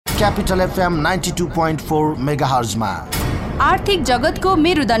Capital FM 92.4 मेगाहर्जमा। आर्थिक जगतको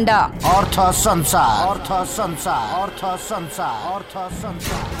मेरुदण्ड अर्थ संसार। अर्थ संसार। अर्थ संसार। अर्थ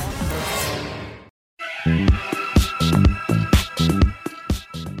संसार।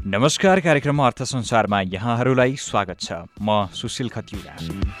 नमस्कार, कार्यक्रम अर्थ संसारमा यहाँहरूलाई स्वागत छ। म सुशील खतिवडा।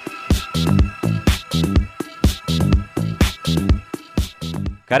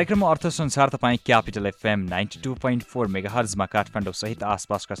 कार्यक्रम अर्थ संसार तपाईँ क्यापिटल एफएम 92.4 मेगाहर्जमा काठमाडौँ सहित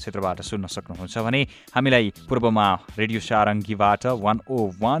आसपासका क्षेत्रबाट सुन्न सक्नुहुन्छ भने हामीलाई पूर्वमा रेडियो सारङ्गीबाट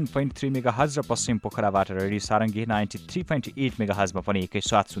 101.3 मेगाहर्ज र पश्चिम पोखराबाट रेडियो सारङ्गी 93.8 मेगाहर्जमा पनि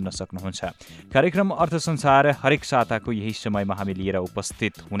एकैसाथ सुन्न सक्नुहुन्छ। कार्यक्रम अर्थ संसार हरेक साताको यही समयमा हामी लिएर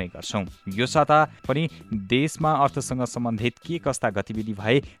उपस्थित हुने गर्छौँ। यो साता पनि देशमा अर्थसँग सम्बन्धित के कस्ता गतिविधि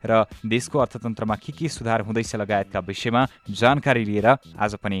भए र देशको अर्थतन्त्रमा के सुधार हुँदैछ लगायतका विषयमा जानकारी लिएर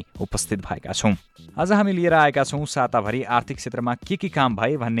आज पनि उपस्थित भएका छौँ। आज हामी लिएर आएका छौँ साताभरि आर्थिक क्षेत्रमा के काम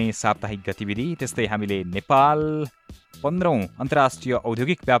भए भन्ने साप्ताहिक गतिविधि। त्यस्तै हामीले नेपाल 15औं अन्तर्राष्ट्रिय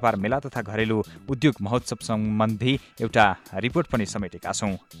औद्योगिक व्यापार मेला तथा घरेलु उद्योग महोत्सव सम्बन्धी एउटा रिपोर्ट पनि समेटेका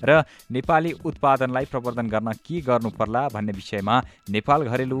छौँ र नेपाली उत्पादनलाई प्रवर्धन गर्न के गर्नु पर्ला भन्ने विषयमा नेपाल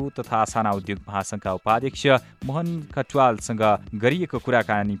घरेलु तथा साना उद्योग महासङ्घका उपाध्यक्ष मोहन कटवालसँग गरिएको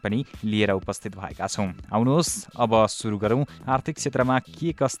कुराकानी पनि लिएर उपस्थित भएका छौँ। आउनुहोस् अब सुरु गरौँ आर्थिक क्षेत्रमा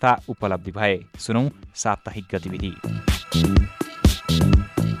के कस्ता उपलब्धि भए, सुनौँ साप्ताहिक गतिविधि।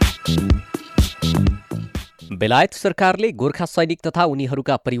 बेलायत सरकारले गोर्खा सैनिक तथा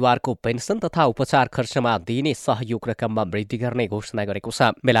उनीहरूका परिवारको पेन्सन तथा उपचार खर्चमा दिइने सहयोग रकममा वृद्धि गर्ने घोषणा गरेको छ।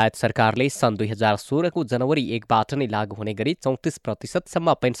 बेलायत सरकारले सन् 2016को जनवरी 1बाट नै लागू हुने गरी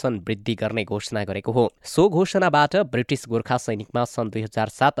 34% पेन्सन वृद्धि गर्ने घोषणा गरेको हो। सो घोषणाबाट ब्रिटिस गोर्खा सैनिकमा सन्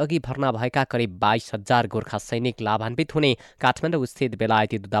 2007 अघि भर्ना भएका करिब 22,000 गोर्खा सैनिक लाभान्वित हुने काठमाडौँ स्थित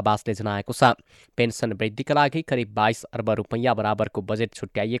बेलायती दूतावासले जनाएको छ। पेन्सन वृद्धिका लागि करिब 22 अर्ब रुपैयाँ बराबरको बजेट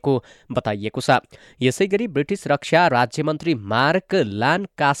छुट्याइएको बताइएको छ। यसैगरी ब्रिटिस रक्षा राज्यमन्त्री मार्क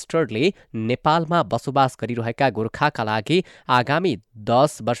लानकास्टरले नेपालमा बसोबास गरिरहेका गोर्खाका लागि आगामी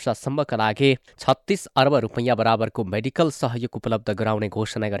 10 वर्षसम्मका लागि 36 अर्ब रुपैयाँ बराबरको मेडिकल सहयोग उपलब्ध गराउने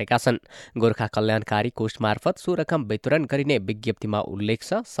घोषणा गरेका छन्। गोर्खा कल्याणकारी कोष मार्फत सो रकम वितरण गरिने विज्ञप्तिमा उल्लेख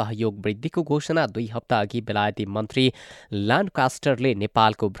छ। सहयोग वृद्धिको घोषणा 2 हप्ता अघि बेलायती मन्त्री लानकास्टरले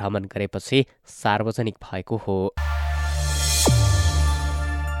नेपालको भ्रमण गरेपछि सार्वजनिक भएको हो।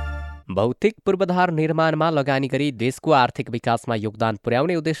 भौतिक पूर्वाधार निर्माणमा लगानी गरी देशको आर्थिक विकासमा योगदान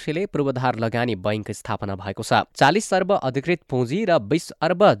पुर्याउने उद्देश्यले पूर्वाधार लगानी बैंक स्थापना भएको छ। 40 अर्ब अधिकृत पुँजी र 20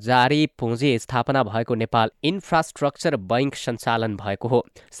 अर्ब जारी पुँजी स्थापना भएको नेपाल इन्फ्रास्ट्रक्चर बैंक सञ्चालन भएको हो।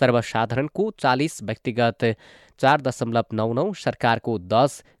 सर्वसाधारणको 40, व्यक्तिगत 4.99, सरकारको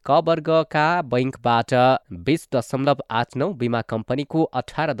 10, क वर्गका बैंकबाट 20.89, बीमा कम्पनीको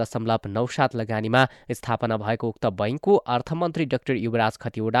 18.97 लगानीमा स्थापना भएको उक्त बैंकको अर्थमन्त्री डाक्टर युवराज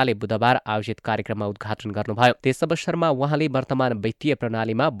खतिवडाले बुधबार आयोजित कार्यक्रममा उद्घाटन गर्नुभयो। त्यस अवसरमा उहाँले वर्तमान वित्तीय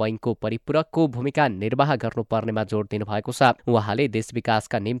प्रणालीमा बैंकको परिपूरकको भूमिका निर्वाह गर्नुपर्नेमा जोड दिनुभएको छ। उहाँले देश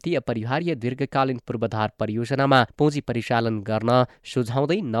विकासका निम्ति अपरिहार्य दीर्घकालीन पूर्वाधार परियोजनामा पुँजी परिचालन गर्न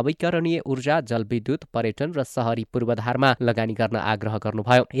सुझाउँदै नवीकरणीय ऊर्जा, जलविद्युत, पर्यटन र शहरी पूर्वाधारमा लगानी गर्न आग्रह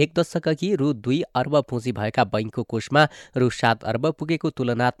गर्नुभयो। 1 दशक अघि रु 2 अर्ब पुँजी भएका बैंकको कोषमा रु 7 अर्ब पुगेको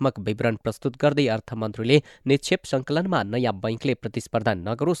तुलनात्मक विवरण प्रस्तुत गर्दै अर्थमन्त्रीले निक्षेप सङ्कलनमा नयाँ बैंकले प्रतिस्पर्धा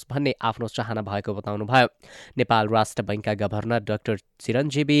नगरोस् भन्ने आफ्नो चाहना भएको बताउनुभयो। नेपाल राष्ट्र बैंकका गभर्नर डाक्टर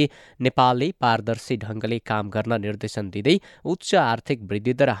चिरञ्जीवी नेपालले पारदर्शी ढङ्गले काम गर्न निर्देशन दिँदै उच्च आर्थिक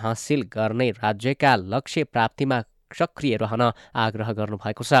वृद्धिदर हासिल गर्ने राज्यका लक्ष्य प्राप्तिमा सक्रिय रहन आग्रह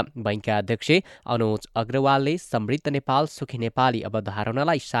गर्नुभएको छ। बैंकका अध्यक्ष अनुज अग्रवालले समृद्ध नेपाल, सुखी नेपाली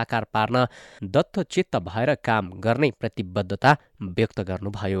अवधारणालाई साकार पार्न दत्तचित्त भएर काम गर्ने प्रतिबद्धता व्यक्त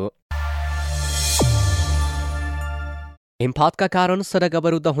गर्नुभयो। हिमपातका कारण सडक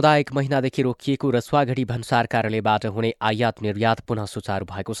अवरुद्ध हुँदा 1 महिनादेखि रोकिएको रसुवागढी भन्सार कार्यालयबाट हुने आयात निर्यात पुनः सुचारू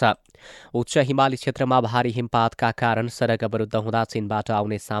भएको छ। उच्च हिमाली क्षेत्रमा भारी हिमपातका कारण सडक अवरुद्ध हुँदा चीनबाट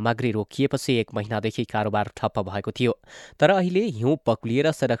आउने सामग्री रोकिएपछि 1 महिनादेखि कारोबार ठप्प भएको थियो। तर अहिले हिउँ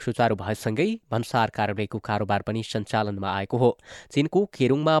पक्लिएर सडक सुचारू भएसँगै भन्सार कार्यालयको कारोबार पनि सञ्चालनमा आएको हो। चीनको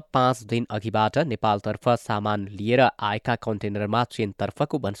केरुङमा 5 दिन अघिबाट नेपालतर्फ सामान लिएर आएका कन्टेनरमा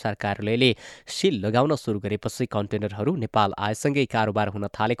चीनतर्फको भन्सार कार्यालयले सिल लगाउन सुरु गरेपछि कन्टेनरहरू नेपाल आएसँगै कारोबार हुन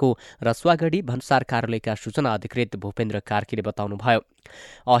थालेको रसुवागढी भन्सार कार्यालयका सूचना अधिकृत भूपेन्द्र कार्कीले बताउनुभयो।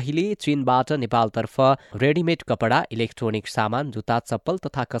 अहिले चीनबाट नेपालतर्फ रेडिमेड कपडा, इलेक्ट्रोनिक सामान, जुत्ता, चप्पल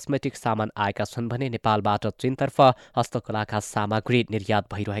तथा कस्मेटिक सामान आएका छन् भने नेपालबाट चीनतर्फ हस्तकलाका सामग्री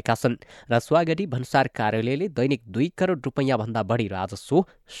निर्यात भइरहेका छन्। रसुवागढी भन्सार कार्यालयले दैनिक 2 करोड रुपैयाँ भन्दा बढी राजस्व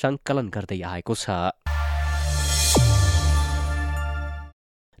सङ्कलन गर्दै आएको छ।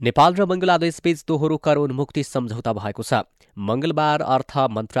 नेपाल र बङ्गलादेशबीच दोहोरो कर उन्मुक्ति सम्झौता भएको छ। मङ्गलबार अर्थ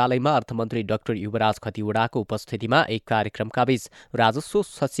मन्त्रालयमा अर्थमन्त्री डाक्टर युवराज खतिवड़ाको उपस्थितिमा एक कार्यक्रमका बीच राजस्व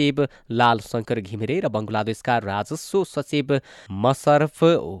सचिव लाल शंकर घिमिरे र बङ्गलादेशका राजस्व सचिव मशरफ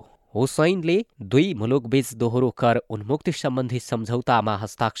हुसैनले दुई मुलुकबीच दोहोरो कर उन्मुक्ति सम्बन्धी सम्झौतामा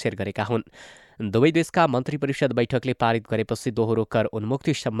हस्ताक्षर गरेका हुन्। दुवै देशका मन्त्री परिषद बैठकले पारित गरेपछि दोहोरो कर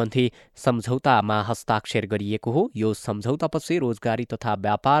उन्मुक्ति सम्बन्धी सम्झौतामा हस्ताक्षर गरिएको हो। यो सम्झौतापछि रोजगारी तथा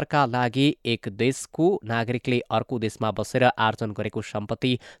व्यापारका लागि एक देशको नागरिकले अर्को देशमा बसेर आर्जन गरेको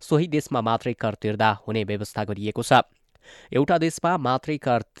सम्पत्ति सोही देशमा मात्रै कर तिर्दा हुने व्यवस्था गरिएको छ। एउटा देशमा मात्रै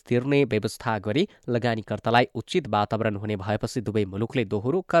कर तिर्ने व्यवस्था गरी लगानीकर्तालाई उचित वातावरण हुने भएपछि दुवै मुलुकले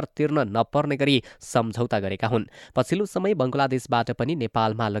दोहोरो कर तिर्न नपर्ने गरी सम्झौता गरेका हुन्। पछिल्लो समय बङ्गलादेशबाट पनि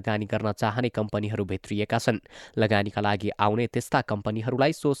नेपालमा लगानी गर्न चाहने कम्पनीहरू भित्रिएका छन्। लगानीका लागि आउने त्यस्ता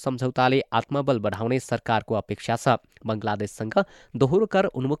कम्पनीहरूलाई सो सम्झौताले आत्मबल बढाउने सरकारको अपेक्षा छ। बङ्गलादेशसँग दोहोरो कर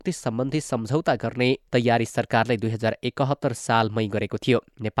उन्मुक्ति सम्बन्धी सम्झौता गर्ने तयारी सरकारले 2071 सालमै गरेको थियो।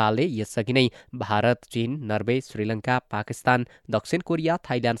 नेपालले यसअघि नै भारत, चीन, नर्वे, श्रीलङ्का, पाकिस्तान, दक्षिण कोरिया,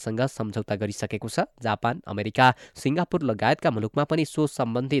 थाइल्याण्डसँग सम्झौता गरिसकेको छ। जापान, अमेरिका, सिङ्गापुर लगायतका मुलुकमा पनि सो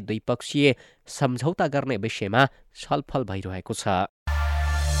सम्बन्धी द्विपक्षीय सम्झौता गर्ने विषयमा छलफल भइरहेको छ।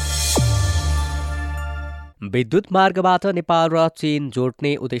 विद्युत मार्गबाट नेपाल र चीन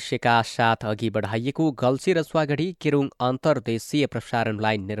जोड्ने उद्देश्यका साथ अघि बढाइएको गल्छी रसुवागढी केरुङ अन्तर्देशीय प्रसारण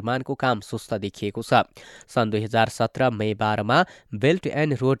लाइन निर्माणको काम सुस्त देखिएको छ। सन् 2017 मे 12मा बेल्ट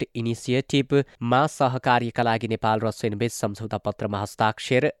एन्ड रोड इनिसिएटिभमा सहकार्यका लागि नेपाल र चीनबीच सम्झौता पत्रमा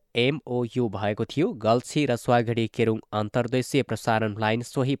हस्ताक्षर MOU भएको थियो। गल्छी रसुवागढी केरुङ अन्तर्देशीय प्रसारण लाइन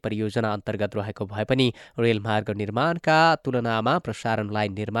सोही परियोजना अन्तर्गत रहेको भए पनि रेलमार्ग निर्माणका तुलनामा प्रसारण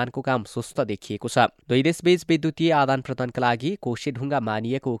लाइन निर्माणको काम सुस्त देखिएको छ। दुई देशबीच विद्युतीय आदान प्रदानका लागि कोशीढुङ्गा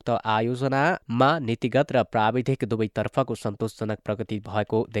मानिएको उक्त आयोजनामा नीतिगत र प्राविधिक दुवैतर्फको सन्तोषजनक प्रगति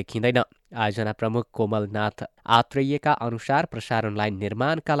भएको देखिँदैन। आयोजना प्रमुख कोमलनाथ आत्रेयका अनुसार प्रसारण लाइन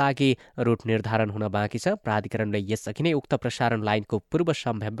निर्माणका लागि रूट निर्धारण हुन बाँकी छ। प्राधिकरणले यसअघि नै उक्त प्रसारण लाइनको पूर्व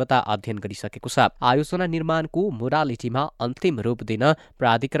सम्भाव्यता अध्ययन गरिसकेको छ। आयोजना निर्माणको मोडालिटीमा अन्तिम रूप दिन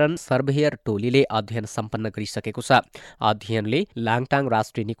प्राधिकरण सर्भेयर टोलीले अध्ययन सम्पन्न गरिसकेको छ। अध्ययनले लाङटाङ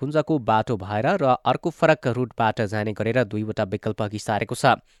राष्ट्रिय निकुञ्जको बाटो भएर र अर्को फरक रूटबाट जाने गरेर दुईवटा विकल्प अघि सारेको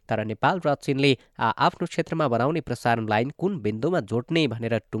छ। तर नेपाल र चीनले आफ्नो क्षेत्रमा बनाउने प्रसारण लाइन कुन बिन्दुमा जोड्ने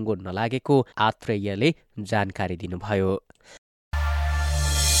भनेर टुङ्गो नलागेको आत्रेयले जानकारी दिनुभयो।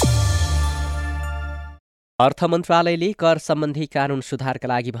 अर्थ मन्त्रालयले कर सम्बन्धी कानून सुधारका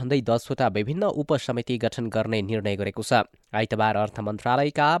लागि भन्दै 10वटा विभिन्न उपसमिति गठन गर्ने निर्णय गरेको छ। आइतबार अर्थ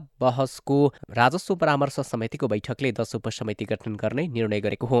मन्त्रालयका बहसको राजस्व परामर्श समितिको बैठकले 10 उपसमिति गठन गर्ने निर्णय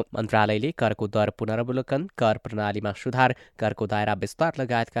गरेको हो। मन्त्रालयले करको दर पुनरावलोकन, कर प्रणालीमा सुधार, करको दायरा विस्तार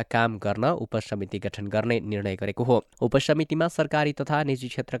लगायतका काम गर्न उपसमिति गठन गर्ने निर्णय गरेको हो। उपसमितिमा सरकारी तथा निजी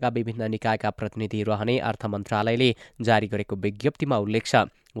क्षेत्रका विभिन्न निकायका प्रतिनिधि रहने अर्थ मन्त्रालयले जारी गरेको विज्ञप्तिमा उल्लेख छ।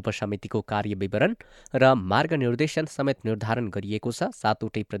 उपसमितिको कार्य विवरण र मार्गनिर्देशन समेत निर्धारण गरिएको छ।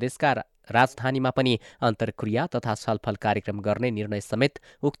 7वटै प्रदेशका राजधानीमा पनि अन्तर्क्रिया तथा छलफल कार्यक्रम गर्ने निर्णय समेत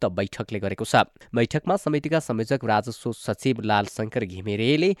उक्त बैठकले गरेको छ। बैठकमा समितिका संयोजक राजस्व सचिव लाल शंकर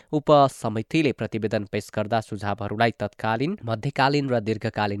घिमिरेले उपसमितिले प्रतिवेदन पेश गर्दा सुझावहरूलाई तत्कालीन, मध्यकालीन र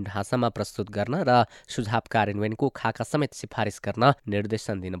दीर्घकालीन ढाँचामा प्रस्तुत गर्न र सुझाव कार्यान्वयनको खाका समेत सिफारिस गर्न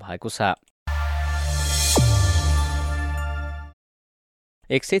निर्देशन दिनुभएको छ।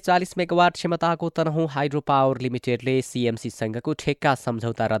 140 मेगावाट क्षमताको तनहुँ हाइड्रो पावर लिमिटेडले CMCसँगको ठेक्का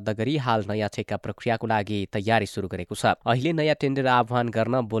सम्झौता रद्द गरी हाल नयाँ ठेक्का प्रक्रियाको लागि तयारी सुरु गरेको छ। अहिले नयाँ टेन्डर आह्वान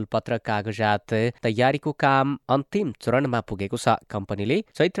गर्न बोलपत्र कागजात तयारीको काम अन्तिम चरणमा पुगेको छ। कम्पनीले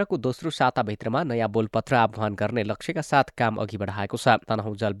चैत्रको दोस्रो साताभित्रमा नयाँ बोलपत्र आह्वान गर्ने लक्ष्यका साथ काम अघि बढाएको छ।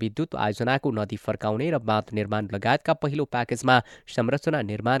 तनहुँ जलविद्युत आयोजनाको नदी फर्काउने र बाँध निर्माण लगायतका पहिलो प्याकेजमा संरचना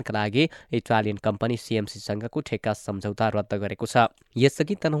निर्माणका लागि इटालियन कम्पनी CMCसँगको ठेक्का सम्झौता रद्द गरेको छ।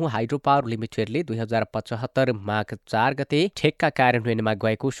 यसअघि तनहुँ हाइड्रो पावर लिमिटेडले 2075 माघ 4 गते ठेक्का कार्यान्वयनमा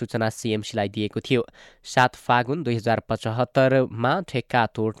गएको सूचना CMCलाई दिएको थियो। 7 फागुन 2075मा ठेक्का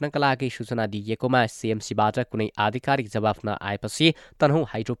तोड्नका लागि सूचना दिइएकोमा CMCबाट कुनै आधिकारिक जवाफ नआएपछि तनहुँ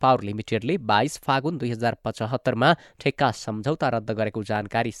हाइड्रो पावर लिमिटेडले 22 फागुन 2075मा ठेक्का सम्झौता रद्द गरेको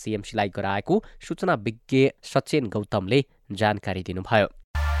जानकारी CMCलाई गराएको सूचना विज्ञ सचेन गौतमले जानकारी दिनुभयो।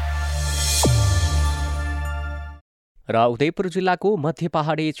 र उदयपुर जिल्लाको मध्य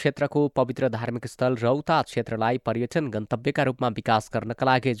पहाडी क्षेत्रको पवित्र धार्मिक स्थल रौता क्षेत्रलाई पर्यटन गन्तव्यका रूपमा विकास गर्नका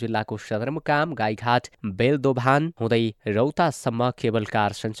लागि जिल्लाको सदरमुकाम गाईघाट बेलदोभान हुँदै रौतासम्म केबल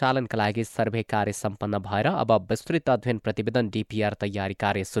कार सञ्चालनका लागि सर्वे कार्य सम्पन्न भएर अब विस्तृत अध्ययन प्रतिवेदन डिपिआर तयारी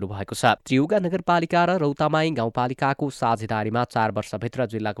कार्य सुरु भएको छ। त्रियुगा नगरपालिका र रौतामाई गाउँपालिकाको साझेदारीमा 4 वर्षभित्र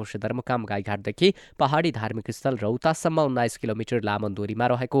जिल्लाको सदरमुकाम गाईघाटदेखि पहाडी धार्मिक स्थल रौतासम्म 19 किलोमिटर लामो दूरीमा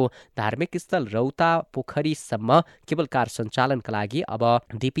रहेको धार्मिक स्थल रौता पोखरीसम्म केबल कार सञ्चालनका लागि अब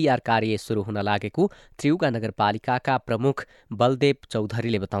डिपिआर कार्य सुरु हुन लागेको त्रियुगा नगरपालिकाका प्रमुख बलदेव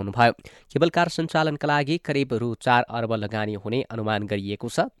चौधरीले बताउनुभयो। केबल कार सञ्चालनका लागि करिब रु 4 अर्ब लगानी हुने अनुमान गरिएको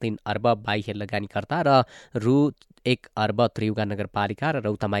छ। 3 अर्ब बाह्य लगानीकर्ता र रु 1 अर्ब त्रियुगा नगरपालिका र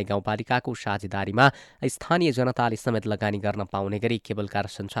रौतामाई गाउँपालिकाको साझेदारीमा स्थानीय जनताले समेत लगानी गर्न पाउने गरी केबल कार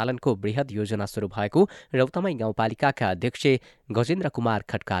सञ्चालनको वृहत योजना सुरु भएको रौतामाई गाउँपालिकाका अध्यक्ष गजेन्द्र कुमार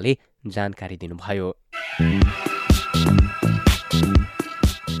खड्काले जानकारी दिनुभयो।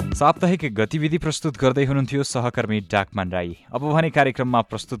 साप्ताहिक गतिविधि प्रस्तुत गर्दै हुनुहुन्थ्यो सहकर्मी डाकमान राई। अब भने कार्यक्रममा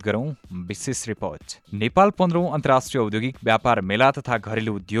प्रस्तुत गरौं विशेष रिपोर्ट। नेपाल 15औं अन्तर्राष्ट्रिय औद्योगिक व्यापार मेला तथा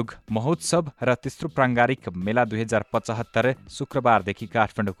घरेलु उद्योग महोत्सव र तेस्रो प्राङ्गारिक मेला 2075 शुक्रबारदेखि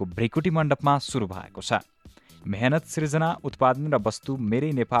काठमाडौँको भ्रिकुटी मण्डपमा सुरु भएको छ। मेहनत सृजना उत्पादन र वस्तु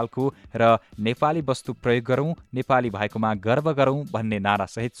मेरै नेपालको र नेपाली वस्तु प्रयोग गरौं, नेपाली भएकोमा गर्व गरौं भन्ने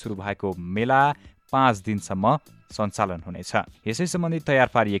नारासहित सुरु भएको मेला 5 दिनसम्म सञ्चालन हुनेछ। यसै सम्बन्धी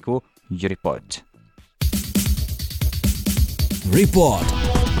तयार पारिएको यो report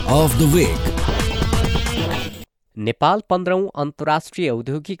of the week. Nepal 15औं अन्तर्राष्ट्रिय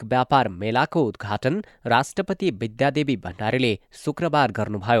औद्योगिक व्यापार मेलाको उद्घाटन राष्ट्रपति विद्यादेवी भण्डारीले शुक्रबार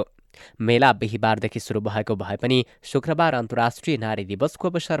गर्नुभयो। मेला बिहिबारदेखि सुरु भएको भए पनि शुक्रबार अन्तर्राष्ट्रिय नारी दिवसको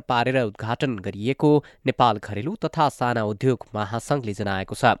अवसर पारेर उद्घाटन गरिएको नेपाल घरेलु तथा साना उद्योग महासंघले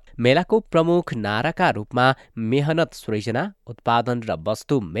जनाएको छ। मेलाको प्रमुख नाराका रूपमा मेहनत सृजना, उत्पादन र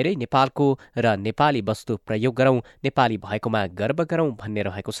वस्तु मेरै नेपालको र नेपाली वस्तु प्रयोग गरौं, नेपाली भएकोमा गर्व गरौं भन्ने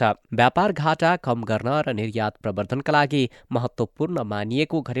रहेको छ। व्यापार घाटा कम गर्न र निर्यात प्रवर्धनका लागि महत्वपूर्ण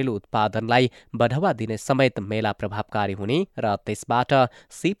मानिएको घरेलु उत्पादनलाई बढावा दिने समेत मेला प्रभावकारी हुने र त्यसबाट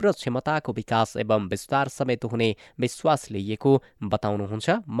सिप र क्षमताको विकास एवं विस्तार समेत हुने विश्वास लिएको बताउनुहुन्छ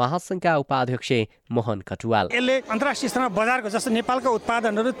महासंघका उपाध्यक्ष मोहन कटुवाल। यसले अन्तर्राष्ट्रिय स्तरमा बजारको जस्तो नेपालका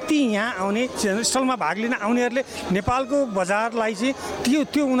उत्पादनहरू ती यहाँ आउने स्थलमा भाग लिन आउनेहरूले नेपालको बजारलाई चाहिँ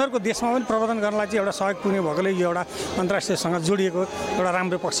त्यो उनीहरूको देशमा पनि प्रवर्धन गर्नलाई चाहिँ एउटा सहयोग पुग्ने भएकोले यो एउटा अन्तर्राष्ट्रियसँग जोडिएको एउटा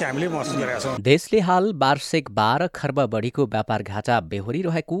राम्रो पक्ष हामीले महसुस गरेका छौँ। देशले हाल वार्षिक 12 खर्ब बढीको व्यापार घाटा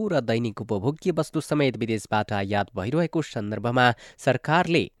बेहोरिरहेको र दैनिक उपभोग्य वस्तु समेत विदेशबाट आयात भइरहेको सन्दर्भमा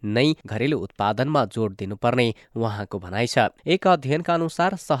सरकारले नै घरेलु उत्पादनमा जोड दिनुपर्ने उहाँको भनाइ छ। एक अध्ययनका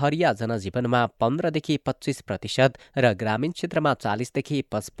अनुसार सहरिया जनजीवनमा 15 देखि 25% र ग्रामीण क्षेत्रमा 40 देखि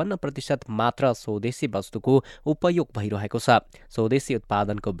 55% मात्र स्वदेशी वस्तुको उपयोग भइरहेको छ। स्वदेशी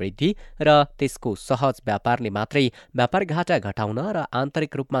उत्पादनको वृद्धि र त्यसको सहज व्यापारले मात्रै व्यापार घाटा घटाउन र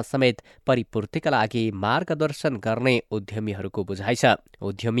आन्तरिक रूपमा समेत परिपूर्तिका लागि मार्गदर्शन गर्ने उद्यमीहरूको बुझाइ छ।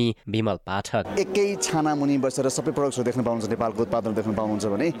 उद्यमी विमल पाठक एकै छाना मुनि बसेर सबै प्रोडक्ट्सहरू देख्न पाउनुहुन्छ, नेपालको उत्पादन देख्न पाउनुहुन्छ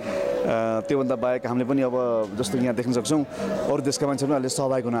भने त्योभन्दा बाहेक हामीले पनि अब जस्तो यहाँ देख्न सक्छौँ अरू देशका मान्छेहरू पनि अहिले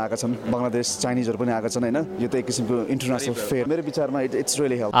सहभागी हुन आएका छन्। बङ्गलादेश, चाइनिजहरू पनि आएका छन्। होइन, यो त एक किसिमको इन्टरनेसनल फेयर मेरो विचारमा इट्स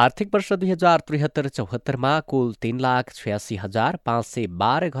रियली हेल्प। आर्थिक वर्ष 2073-74 मा कुल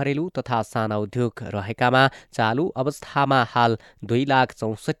 3,86,512 घरेलु तथा साना उद्योग रहेकामा चालु अवस्थामा हाल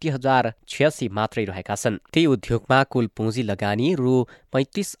 2,64,086 मात्रै रहेका छन्। ती उद्योगमा कुल पुँजी लगानी रु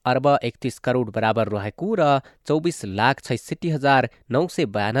 35 अर्ब 31 करोड बराबर रहेको र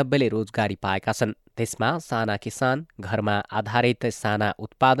 24,66,992 ले रोजगारी पाएका छन्। त्यसमा साना किसान, घरमा आधारित साना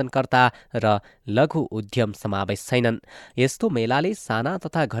उत्पादनकर्ता र लघु उद्यम समावेश छैनन्। यस्तो मेलाले साना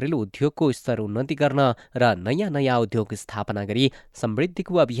तथा घरेलु उद्योगको स्तर उन्नति गर्न र नयाँ उद्योग स्थापना गरी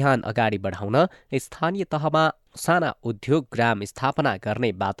समृद्धिको अभियान अगाडि बढाउन स्थानीय तहमा साना उद्योग ग्राम स्थापना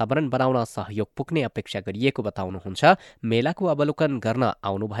गर्ने वातावरण बनाउन सहयोग पुग्ने अपेक्षा गरिएको बताउनुहुन्छ मेलाको अवलोकन गर्न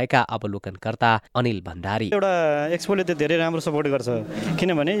आउनुभएका अवलोकनकर्ता अनिल भण्डारी। एउटा एक्सपोले त धेरै राम्रो सपोर्ट गर्छ,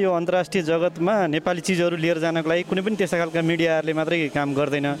 किनभने यो अन्तर्राष्ट्रिय जगतमा नेपाली चिजहरू लिएर जानको लागि कुनै पनि त्यस्ता खालका मिडियाहरूले मात्रै काम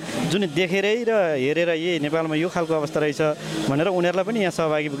गर्दैन। जुन देखेरै र हेरेर नेपालमा यो खालको अवस्था रहेछ भनेर उनीहरूलाई पनि यहाँ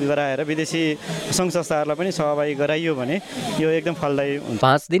सहभागी गराएर विदेशी सङ्घ संस्थाहरूलाई पनि सहभागी गराइयो भने यो एकदम फलदायी हुन्छ।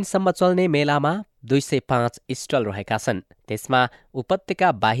 5 दिनसम्म चल्ने मेलामा 205 स्टल रहेका छन्। त्यसमा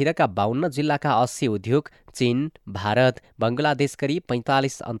उपत्यका बाहिरका 52 जिल्लाका 80 उद्योग, चीन, भारत, बङ्गलादेश गरी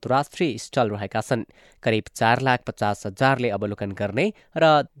 45 अन्तर्राष्ट्रिय स्टल रहेका छन्। करिब 4,50,000ले अवलोकन गर्ने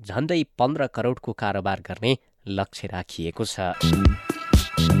र झन्डै 15 करोडको कारोबार गर्ने लक्ष्य राखिएको छ।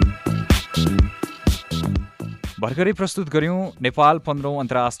 भर्खरै प्रस्तुत गर्यौं नेपाल 15औं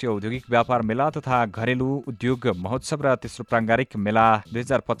अन्तर्राष्ट्रिय औद्योगिक व्यापार मेला तथा घरेलु उद्योग महोत्सव र तेस्रो प्राङ्गारिक मेला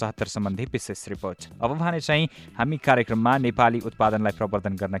 2075 सम्बन्धी विशेष रिपोर्ट। अब भने चाहिँ हामी कार्यक्रममा नेपाली उत्पादनलाई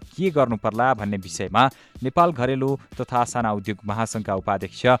प्रवर्धन गर्न के गर्नु पर्ला भन्ने विषयमा नेपाल घरेलु तथा साना उद्योग महासंघका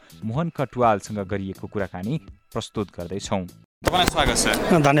उपाध्यक्ष मोहन कटुवालसँग गरिएको कुराकानी प्रस्तुत गर्दैछौँ। तपाईँलाई स्वागत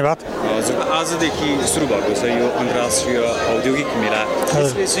छ। धन्यवाद। हजुर, आजदेखि सुरु भएको छ यो अन्तर्राष्ट्रिय औद्योगिक मेला।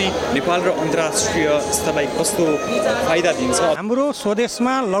 यसले चाहिँ नेपाल र अन्तर्राष्ट्रिय स्तरलाई कस्तो फाइदा दिन्छ? हाम्रो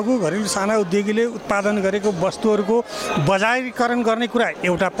स्वदेशमा लघु घरेलु साना उद्योगीले उत्पादन गरेको वस्तुहरूको बजारीकरण गर्ने कुरा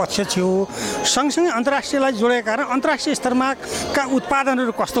एउटा पक्ष थियो। सँगसँगै अन्तर्राष्ट्रियलाई जोडेका कारण अन्तर्राष्ट्रिय स्तरमा का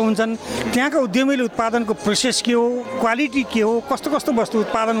उत्पादनहरू कस्तो हुन्छन्, त्यहाँका उद्यमीले उत्पादनको प्रोसेस के हो, क्वालिटी के हो, कस्तो कस्तो वस्तु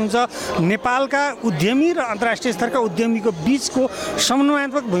उत्पादन हुन्छ, नेपालका उद्यमी र अन्तर्राष्ट्रिय स्तरका उद्यमीको बीच को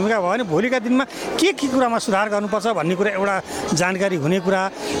समन्वयात्मक भूमिका भयो भने भोलिका दिनमा के कुरामा सुधार गर्नुपर्छ भन्ने कुरा एउटा जानकारी हुने कुरा।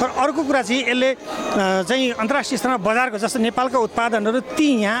 तर अर्को कुरा चाहिँ यसले चाहिँ अन्तर्राष्ट्रिय स्तरमा बजारको जस्तो नेपालका उत्पादनहरू ती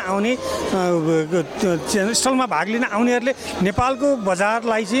यहाँ आउने स्टलमा भाग लिन आउनेहरूले नेपालको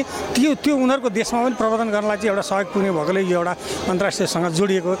बजारलाई चाहिँ त्यो उनीहरूको देशमा पनि प्रवर्धन गर्नलाई चाहिँ एउटा सहयोग पुग्ने भएकोले यो एउटा अन्तर्राष्ट्रियसँग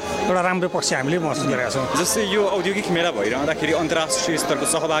जोडिएको एउटा राम्रो पक्ष हामीले महसुस गरेका छौँ। जस्तै यो औद्योगिक मेला भइरहँदाखेरि अन्तर्राष्ट्रिय स्तरको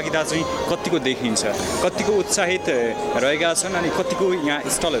सहभागिता चाहिँ कतिको देखिन्छ, कतिको उत्साहित रहेका छन् अनि कतिको यहाँ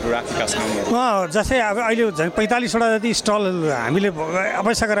स्टलहरू राखेका छन्? जस्तै अब अहिले झन् 45वटा जति स्टल हामीले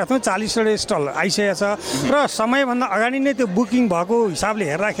अपेक्षा गरेका थियौँ। 40वटा स्टल आइसकेको छ र समयभन्दा अगाडि नै त्यो बुकिङ भएको हिसाबले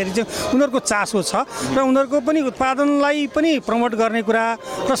हेर्दाखेरि चाहिँ उनीहरूको चासो छ र उनीहरूको पनि उत्पादनलाई पनि प्रमोट गर्ने कुरा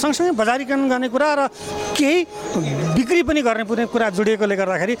र सँगसँगै बजारीकरण गर्ने कुरा र केही बिक्री पनि गर्ने कुरा जोडिएकोले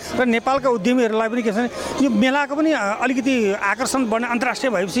गर्दाखेरि र नेपालका उद्यमीहरूलाई पनि के छ यो मेलाको पनि अलिकति आकर्षण बढ्ने अन्तर्राष्ट्रिय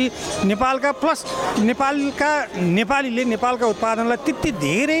भएपछि नेपालका प्लस नेपालीले नेपालका उत्पादनलाई त्यति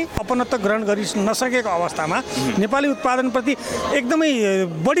धेरै अपनत्व ग्रहण गरि नसकेको अवस्थामा नेपाली उत्पादनप्रति एकदमै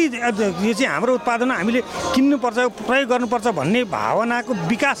बढी यो चाहिँ हाम्रो उत्पादन हामीले किन्नुपर्छ, प्रयोग गर्नुपर्छ भन्ने भावनाको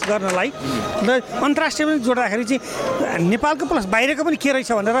विकास गर्नलाई र अन्तर्राष्ट्रिय पनि जोड्दाखेरि चाहिँ नेपालको प्लस बाहिरको पनि के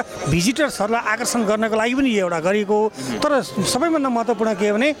रहेछ भनेर भिजिटर्सहरूलाई आकर्षण गर्नको लागि पनि यो एउटा गरिएको। तर सबैभन्दा महत्त्वपूर्ण के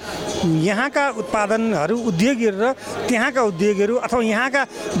हो भने यहाँका उत्पादनहरू उद्योगीहरू र त्यहाँका उद्योगीहरू अथवा यहाँका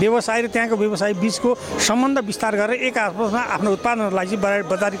व्यवसाय र त्यहाँको व्यवसाय बिचको सम्बन्ध विस्तार गरेर एक आपसमा आफ्नो उत्पादनहरूलाई चाहिँ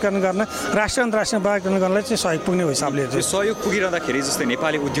बजारीकरण गर्न राष्ट्रिय अन्तर्राष्ट्रिय बजारीकरण गर्नलाई चाहिँ सहयोग पुग्ने हिसाबले सहयोग पुगिरहँदाखेरि जस्तै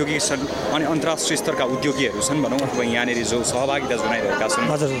नेपाली उद्योगी छन् अनि अन्तर्राष्ट्रिय स्तरका उद्योगीहरू छन् भनौँ अथवा यहाँनिर जो सहभागिता जनाइरहेका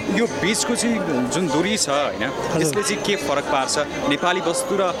छन् यो बिचको चाहिँ जुन दूरी छ होइन यसले चाहिँ के फरक पार्छ? नेपाली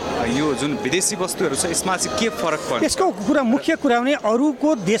वस्तु र यो जुन विदेशी वस्तुहरू छ यसमा चाहिँ के फरक पर्छ? यसको कुरा मुख्य कुरा भने अरूको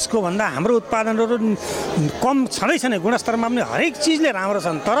देशको भन्दा हाम्रो उत्पादनहरू कम छँदै छैन, गुणस्तरमा पनि हरेक चिजले राम्रो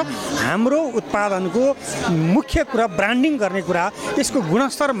छन्। तर हाम्रो उत्पादनको मुख्य कुरा ब्रान्डिङ गर्ने कुरा, यसको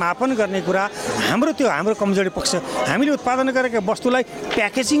गुणस्तर मापन गर्ने कुरा हाम्रो कमजोरी पक्ष। हामीले उत्पादन गरेका वस्तुलाई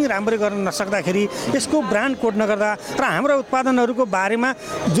प्याकेजिङ राम्ररी गर्न नसक्दाखेरि, यसको ब्रान्ड कोड नगर्दा र हाम्रो उत्पादनहरूको बारेमा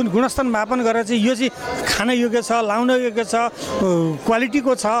जुन गुणस्तर मापन गरेर चाहिँ यो चाहिँ खान योग्य छ, लाउन योग्य छ,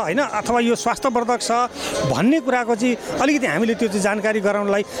 क्वालिटीको छ होइन अथवा यो स्वास्थ्यवर्धक छ भन्ने कुराको चाहिँ अलिकति हामीले त्यो चाहिँ जानकारी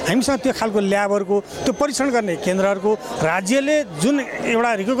गराउनलाई हामीसँग त्यो खालको ल्याबहरूको त्यो परीक्षण गर्ने केन्द्रहरूको राज्यले जुन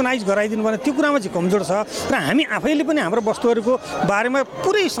एउटा रिकगनाइज गराइदिनु भने त्यो कुरामा चाहिँ कमजोर छ र हामी आफैले पनि हाम्रो वस्तुहरूको बारेमा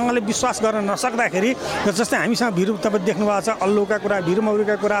पुरैसँगले विश्वास गर्न नसक्दाखेरि जस्तै हामीसँग भिरु तपाईँ देख्नु भएको छ अल्लुका कुरा, भिरु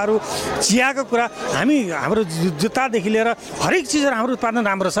मौरीका कुराहरू, चियाको कुरा, हाम्रो जुत्तादेखि लिएर हरेक चिजहरू हाम्रो उत्पादन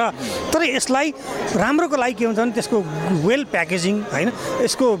राम्रो छ। तर यसलाई राम्रोको लागि के हुन्छ भने त्यसको वेल प्याकेजिङ होइन,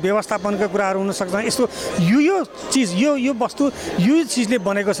 यसको व्यवस्थापनका कुराहरू हुनसक्छ, यसको यो चिज यो वस्तु यो चिजले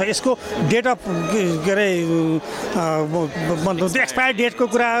बनेको छ, यसको डेट अफ के अरे एक्सपायर डेटको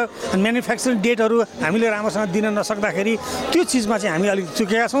कुरा, म्यानुफ्याक्चरिङ डेटहरू हामीले राम्रोसँग दिन नसक्दाखेरि त्यो चिजमा चाहिँ हामी अलिक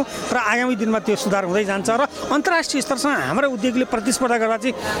चुकेका छौँ र आगामी दिनमा त्यो सुधार हुँदै जान्छ। र अन्तर्राष्ट्रिय स्तरसँग हाम्रो उद्योगले प्रतिस्पर्धा गर्दा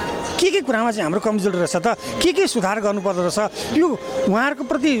चाहिँ के कुरामा चाहिँ हाम्रो कमजोरी रहेछ त, के सुधार गर्नुपर्दो रहेछ, यो उहाँहरूको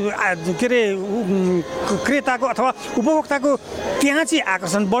प्रति के अरे क्रेताको अथवा उपभोक्ताको त्यहाँ चाहिँ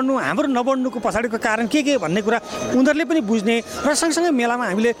आकर्षण बढ्नु, हाम्रो नबढ्नुको पछाडिको कारण के भन्ने कुरा उनीहरूले पनि बुझ्ने र सँगसँगै मेलामा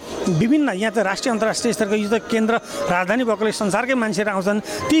हामीले विभिन्न यहाँ त राष्ट्रिय अन्तर्राष्ट्रिय स्तरको यो त केन्द्र राजधानी भएकोले संसारकै मान्छेहरू आउँछन्,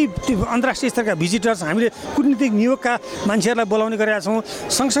 ती अन्तर्राष्ट्रिय स्तरका भिजिटर्स हामीले कूटनीतिक नियोगका मान्छेहरूलाई बोलाउने गरेका छौँ,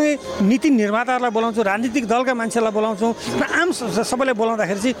 सँगसँगै नीति निर्माताहरूलाई बोलाउँछौँ, राजनीतिक दलका मान्छेहरूलाई बोलाउँछौँ र आम सबैलाई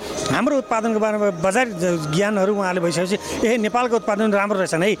बोलाउँदाखेरि चाहिँ हाम्रो उत्पादनको बारेमा बजार ज्ञानहरू उहाँले भइसकेपछि नेपालको उत्पादन राम्रो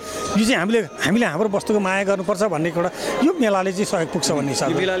रहेछन् है, यो चाहिँ हामीले हाम्रो वस्तुको माया गर्नुपर्छ भन्ने कुरा यो मेलाले चाहिँ सहयोग पुग्छ भन्ने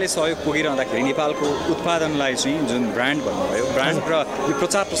हिसाबले मेलाले सहयोग पुगिरहँदाखेरि नेपालको उत्पादनलाई चाहिँ जुन ब्रान्ड भन्नुभयो, ब्रान्ड र यो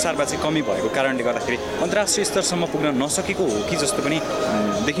प्रचार प्रसारमा चाहिँ कमी भएको कारणले गर्दाखेरि अन्तर्राष्ट्रिय स्तरसम्म पुग्न नसकेको हो कि जस्तो पनि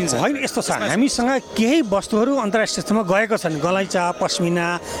देखिन्छ। होइन, यस्तो छ हामीसँग केही वस्तुहरू अन्तर्राष्ट्रिय क्षेत्रमा गएका छन्। गलैँचा, पस्मिना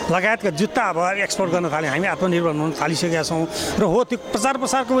लगायतका जुत्ता अब एक्सपोर्ट गर्न थाल्यौँ, हामी आत्मनिर्भर हुन थालिसकेका छौँ र हो त्यो प्रचार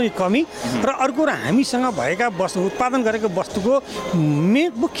प्रसारको पनि कमी र अर्को कुरा हामीसँग भएका वस्तु उत्पादन गरेको वस्तुको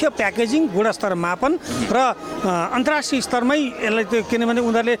मुख्य प्याकेजिङ, गुणस्तर मापन र अन्तर्राष्ट्रिय स्तरमै यसलाई त्यो किनभने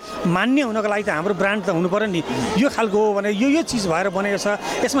उनीहरूले मान्य हुनको लागि त हाम्रो ब्रान्ड त हुनु पऱ्यो नि। यो खालको हो भने यो चिज भएर बनेको छ,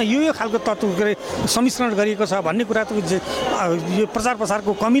 यसमा यो खालको तत्त्व सम्मिश्रण गरिएको छ भन्ने कुरा त यो प्रचार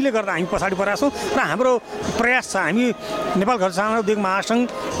प्रसारको कमीले गर्दा हामी पछाडि परेका छौँ र हाम्रो प्रयास छ। हामी नेपाल घर साना उद्योग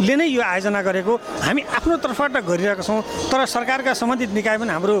महासङ्घले नै यो आयोजना गरेको हामी आफ्नो तर्फबाट गरिरहेका छौँ, तर सरकारका सम्बन्धित निकाय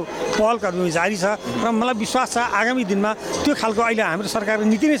पनि हाम्रो पहल कदमी जारी छ र मलाई विश्वास छ आगामी दिनमा त्यो खालको अहिले हाम्रो सरकारको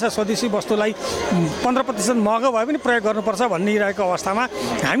नीति नै छ स्वदेशी वस्तुलाई 15% महँगो भए पनि प्रयोग गर्नुपर्छ भन्ने रहेको अवस्थामा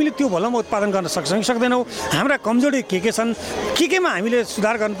हामीले त्यो भोलमा उत्पादन गर्न सक्छौँ कि सक्दैनौँ। हाम्रा कमजोरी के छन्, केमा हामीले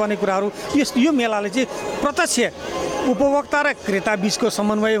सुधार गर्नुपर्ने कुराहरू यो मेलाले चाहिँ प्रत्यक्ष उपभोक्ता र क्रेता बीचको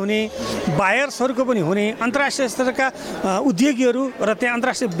समन्वय हुने, बायर्सहरूको पनि हुने, अन्तर्राष्ट्रिय स्तरका उद्योगीहरू र त्यहाँ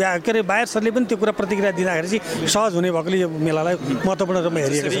अन्तर्राष्ट्रिय बायर्सहरूले पनि त्यो कुरा प्रतिक्रिया दिँदाखेरि चाहिँ सहज हुने भएकोले यो मेलालाई महत्त्वपूर्ण रूपमा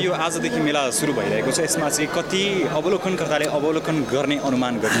हेरिएको छ। यो आजदेखि मेला सुरु भइरहेको छ, यसमा चाहिँ कति अवलोकनकर्ताले अवलोकन गर्ने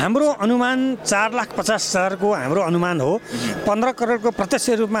अनुमान गर्छ? हाम्रो अनुमान 4,50,000 को हाम्रो अनुमान हो। 15 करोडको प्रत्यक्ष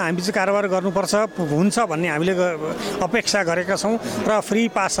रूपमा हामी चाहिँ कारोबार गर्नुपर्छ हुन्छ भन्ने हामीले अपेक्षा गरेका छौँ र फ्री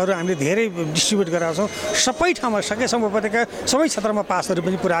पासहरू हामीले धेरै डिस्ट्रिब्युट गरेका छौँ। सबै ठाउँमा सकेसम्म उपत्यका सबै क्षेत्रमा पासहरू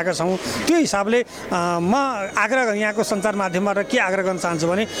पनि पुऱ्याएका छौँ। त्यो हिसाबले म आग्रह यहाँको सञ्चार माध्यमबाट के आग्रह गर्न चाहन्छु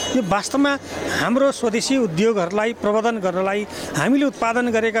भने यो वास्तवमा हाम्रो स्वदेशी उद्योगहरूलाई प्रवर्धन गर्नलाई, हामीले उत्पादन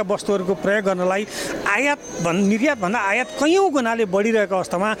गरेका वस्तुहरूको प्रयोग गर्नलाई निर्यातभन्दा आयात कैयौँ गुणाले बढिरहेको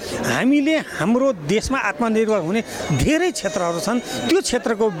अवस्थामा हामीले हाम्रो देशमा आत्मनिर्भर हुने धेरै क्षेत्रहरू छन्। त्यो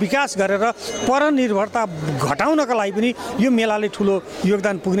क्षेत्रको विकास गरेर परनिर्भरता घटाउनका लागि पनि यो मेलाले ठुलो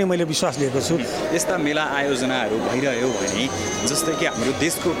योगदान पुग्ने मैले विश्वास लिएको छु। यस्ता मेला आयोजनाहरू भइरह्यो भने जस्तै कि हाम्रो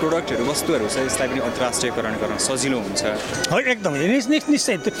देशको प्रोडक्टहरू वस्तुहरू छ यसलाई पनि अन्तर्राष्ट्रियकरण गर्न सजिलो हुन्छ। है एकदम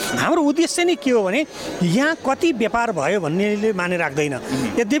निश्चय हाम्रो उद्देश्य नै के हो भने यहाँ कति व्यापार भयो भन्नेले माने राख्दैन।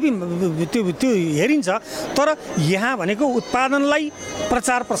 यद्यपि त्यो हेरिन्छ, तर यहाँ भनेको उत्पादनलाई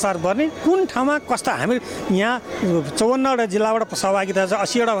प्रचार प्रसार गर्ने कुन ठाउँमा कस्ता हामी यहाँ 54वटा जिल्लाबाट सहभागिता छ,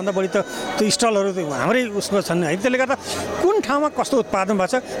 80वटा भन्दा बढी त त्यो स्टलहरू हाम्रै उसमा छन् है। त्यसले गर्दा कुन ठाउँमा कस्तो उत्पादन भएको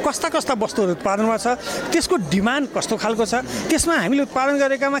छ, कस्ता वस्तुहरू उत्पादन भएको छ, त्यसको डिमान्ड कस्तो खालको छ, त्यसमा हामीले उत्पादन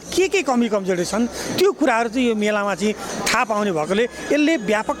गरेकामा के कमी कमजोरी छन्, त्यो कुराहरू चाहिँ यो मेलामा चाहिँ थाहा पाउने भएकोले यसले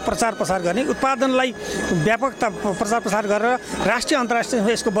व्यापक प्रचार प्रसार गर्ने, उत्पादनलाई व्यापकता प्रचार प्रसार गरेर राष्ट्रिय अन्तर्राष्ट्रिय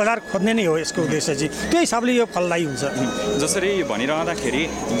यसको बजार खोज्ने नै हो यसको उद्देश्य चाहिँ। त्यो हिसाबले यो फलदायी हुन्छ। जसरी भनिरहँदाखेरि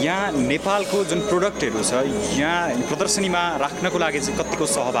यहाँ नेपालको जुन प्रोडक्टहरू छ यहाँ प्रदर्शनीमा राख्नको लागि चाहिँ कतिको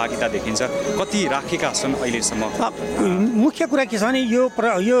सहभागिता देखिन्छ, कति राखेका छन् अहिलेसम्म? मुख्य कुरा के छ भने यो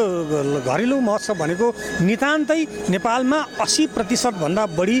घरेलु महोत्सव भनेको नितान्तै नेपालमा 80% भन्दा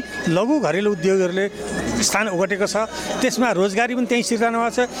बढी लघु घरेलु उद्योगहरूले स्थान ओगटेको छ। त्यसमा रोजगारी पनि त्यहीँ सिर्जना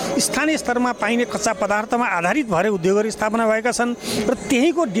भएको छ। स्थानीय स्तरमा पाइने कच्चा पदार्थमा आधारित भएर उद्योगहरू स्थापना भएका छन् र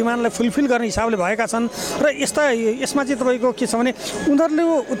त्यहीँको डिमान्डलाई फुलफिल गर्ने हिसाबले भएका छन्। र यसमा चाहिँ तपाईँको के छ भने उनीहरूले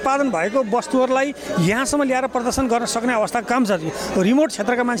उत्पादन भएको वस्तुहरूलाई यहाँसम्म ल्याएर प्रदर्शन गर्न सक्ने अवस्था कम छ। रिमोट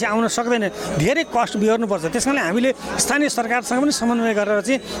क्षेत्रका मान्छे आउन सक्दैन, धेरै कस्ट बिहोर्नुपर्छ। त्यस कारणले हामीले स्थानीय सरकारसँग पनि समन्वय गरेर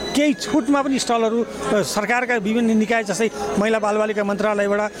चाहिँ केही छुटमा पनि स्टलहरू सरकारका विभिन्न निकाय जस्तै महिला बालबालिका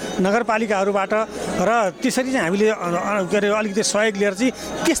मन्त्रालयबाट, नगरपालिकाहरूबाट र त्यसरी चाहिँ हामीले के अरे अलिकति सहयोग लिएर चाहिँ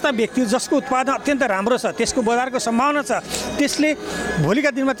त्यस्ता व्यक्ति जसको उत्पादन अत्यन्त राम्रो छ, त्यसको बजारको सम्भावना छ, त्यसले भोलिका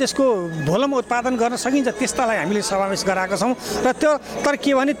दिनमा त्यसको भोलमा उत्पादन गर्न सकिन्छ, त्यस्तालाई हामीले समावेश गराएका छौँ। र त्यो तर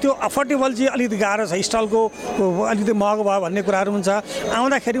के भने त्यो अफोर्डेबल चाहिँ अलिकति गाह्रो छ। स्टलको अलिकति महँगो भयो भन्ने कुराहरू हुन्छ।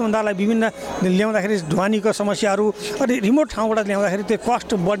 आउँदाखेरि उनीहरूलाई विभिन्न ल्याउँदाखेरि ढुवानीको समस्याहरू अनि रिमोट ठाउँबाट ल्याउँदाखेरि त्यो कस्ट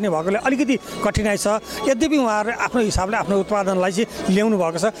बढ्ने भएकोले अलिकति कठिनाइ छ। यद्यपि उहाँहरूले आफ्नो हिसाबले आफ्नो उत्पादनलाई चाहिँ ल्याउनु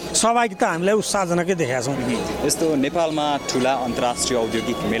भएको छ। सहभागिता हामीलाई उत्साहजनकै देखाएका छौँ। यस्तो नेपालमा ठुला अन्तर्राष्ट्रिय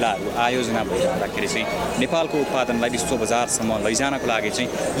औद्योगिक मेलाहरू आयोजना भइरहँदाखेरि चाहिँ नेपालको उत्पादनलाई विश्व बजारसम्म लैजानको लागि चाहिँ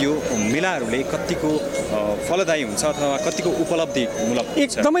यो मेलाहरूले कतिको फलदायी हुन्छ अथवा कतिको उपलब्धिमूलक हुन्छ?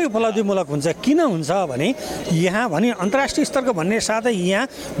 एकदमै उपलब्धिमूलक हुन्छ। किन हुन्छ भने यहाँ भने अन्तर्राष्ट्रिय स्तरको भन्ने साथै यहाँ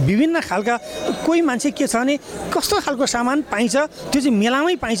विभिन्न खालका कोही मान्छे के छ भने कस्तो खालको सामान पाइन्छ त्यो चाहिँ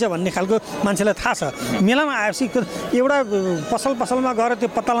मेलामै पाइन्छ भन्ने खालको मान्छेलाई थाहा छ। मेलामा आएपछि एउटा पसलमा गएर त्यो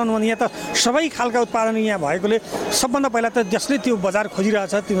पत्ता लगाउनु भने यहाँ त सबै खालका उत्पादन यहाँ भएकोले सबभन्दा पहिला त जसले त्यो बजार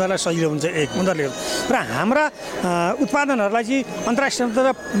खोजिरहेछ तिनीहरूलाई सजिलो हुन्छ। उनीहरूले र र हाम्रा उत्पादनहरूलाई चाहिँ अन्तर्राष्ट्रिय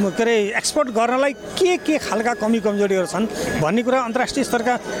स्तरमा के अरे एक्सपोर्ट गर्नलाई के खालका कमी कमजोरीहरू छन् भन्ने कुरा अन्तर्राष्ट्रिय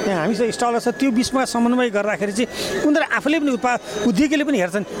स्तरका हामीसँग स्टलहरू छ त्यो बिचमा समन्वय गर्दाखेरि चाहिँ उनीहरू आफूले पनि उद्योगीले पनि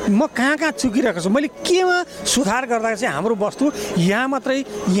हेर्छन् म कहाँ चुकिरहेको छु, मैले केमा सुधार गर्दा चाहिँ हाम्रो वस्तु यहाँ मात्रै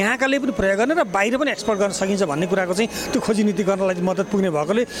यहाँकाले पनि प्रयोग गर्ने र बाहिर पनि एक्सपोर्ट गर्न सकिन्छ भन्ने कुराको चाहिँ त्यो खोजी नीति गर्नलाई मद्दत पुग्ने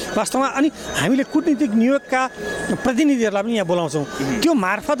भएकोले वास्तवमा अनि हामीले कूटनीतिक नियोगका प्रतिनिधिहरूलाई पनि यहाँ बोलाउँछौँ। त्यो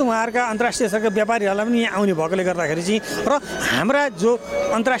मार्फत उहाँहरूका अन्तर्राष्ट्रिय स्तरका व्यापारीहरूलाई पनि यहाँ आउने भएकोले गर्दाखेरि चाहिँ र हाम्रा जो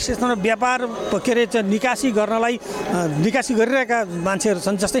अन्तर्राष्ट्रिय स्तरमा व्यापार के अरे निकासी गर्नलाई निकासी गरिरहेका मान्छेहरू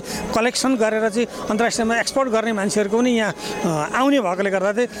छन्, जस्तै कलेक्सन गरेर चाहिँ अन्तर्राष्ट्रियमा एक्सपोर्ट गर्ने मान्छेहरूको पनि यहाँ आउने भएकोले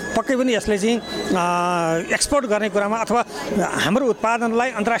गर्दा चाहिँ पक्कै पनि यसले चाहिँ एक्सपोर्ट गर्ने कुरामा अथवा हाम्रो उत्पादनलाई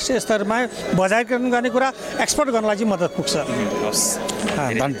अन्तर्राष्ट्रिय स्तरमा बजारीकरण गर्ने कुरा एक्सपोर्ट गर्नलाई चाहिँ मद्दत पुग्छ।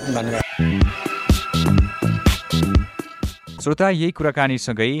 धन्यवाद। श्रोता, यही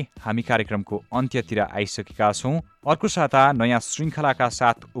कुराकानीसँगै हामी कार्यक्रमको अन्त्यतिर आइसकेका छौँ। अर्को साता नयाँ श्रृङ्खलाका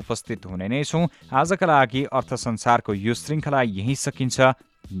साथ उपस्थित हुने नै छौँ। आजका लागि अर्थ संसारको यो श्रृङ्खला यहीँ सकिन्छ।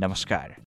 नमस्कार।